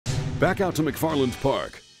Back out to McFarland's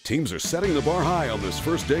Park. Teams are setting the bar high on this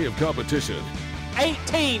first day of competition.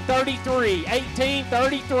 1833,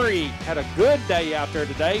 1833. Had a good day out there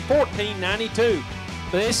today, 1492.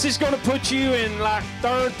 This is going to put you in like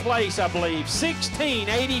third place, I believe,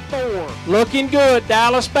 1684. Looking good,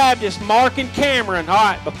 Dallas Baptist, Mark and Cameron. All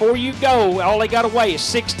right, before you go, all they got to weigh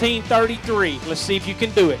is 1633. Let's see if you can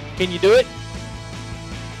do it. Can you do it?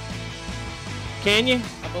 Can you?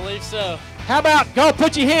 I believe so. How about go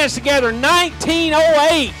put your hands together,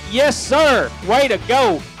 1908. Yes, sir. Way to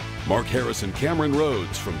go. Mark Harris and Cameron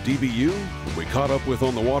Rhodes from DBU, who we caught up with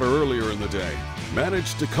on the water earlier in the day,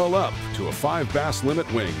 managed to cull up to a 5 bass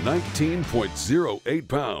limit weighing 19.08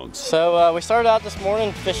 pounds. So we started out this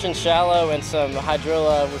morning fishing shallow and some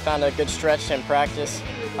hydrilla. We found a good stretch in practice.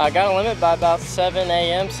 I got a limit by about 7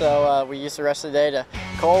 a.m. so we used the rest of the day to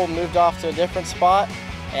cull, moved off to a different spot,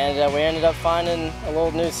 and we ended up finding a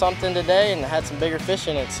little new something today and had some bigger fish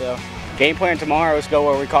in it. So game plan tomorrow is go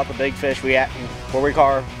where we caught the big fish. Where we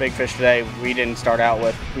caught our big fish today, we didn't start out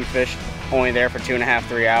with. We fished only there for 2.5 to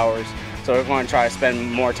 3 hours. So we're going to try to spend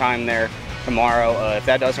more time there tomorrow. If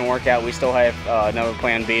that doesn't work out, we still have another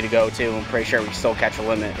plan B to go to. I'm pretty sure we can still catch a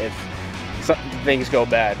limit if things go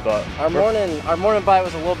bad. But our morning bite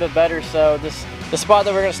was a little bit better. So the spot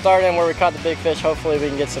that we're going to start in where we caught the big fish, hopefully we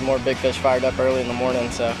can get some more big fish fired up early in the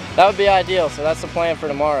morning. So that would be ideal. So that's the plan for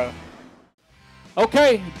tomorrow.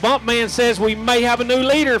 Okay, Bumpman says we may have a new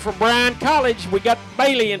leader from Bryan College. We got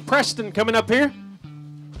Bailey and Preston coming up here.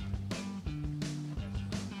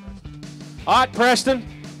 All right, Preston,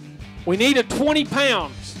 we need a 20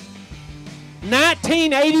 pounds.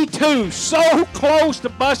 1982, so close to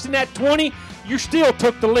busting that 20, you still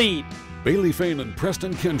took the lead. Bailey Fain and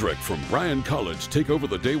Preston Kendrick from Bryan College take over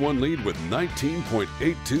the day one lead with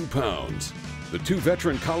 19.82 pounds. The two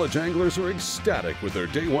veteran college anglers are ecstatic with their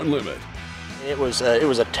day one limit. It was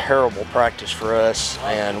a terrible practice for us,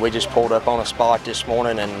 and we just pulled up on a spot this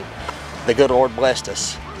morning, and the good Lord blessed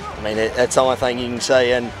us. I mean, that's the only thing you can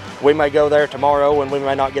say, and we may go there tomorrow and we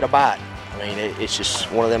may not get a bite. I mean, it's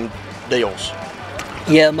just one of them deals.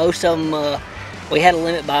 Yeah, most of them, we had a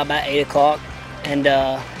limit by about 8 o'clock, and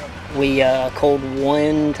we culled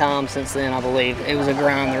one time since then, I believe. It was a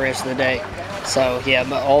grind the rest of the day. So, yeah,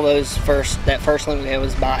 but all those that first limit we had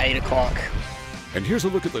was by 8 o'clock. And here's a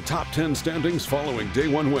look at the top 10 standings following day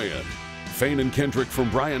one weigh-in. Fain and Kendrick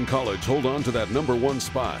from Bryan College hold on to that #1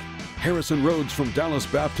 spot. Harrison Rhodes from Dallas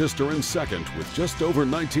Baptist are in second with just over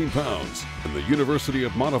 19 pounds. And the University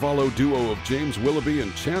of Montevallo duo of James Willoughby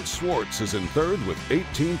and Chance Swartz is in third with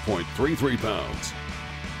 18.33 pounds.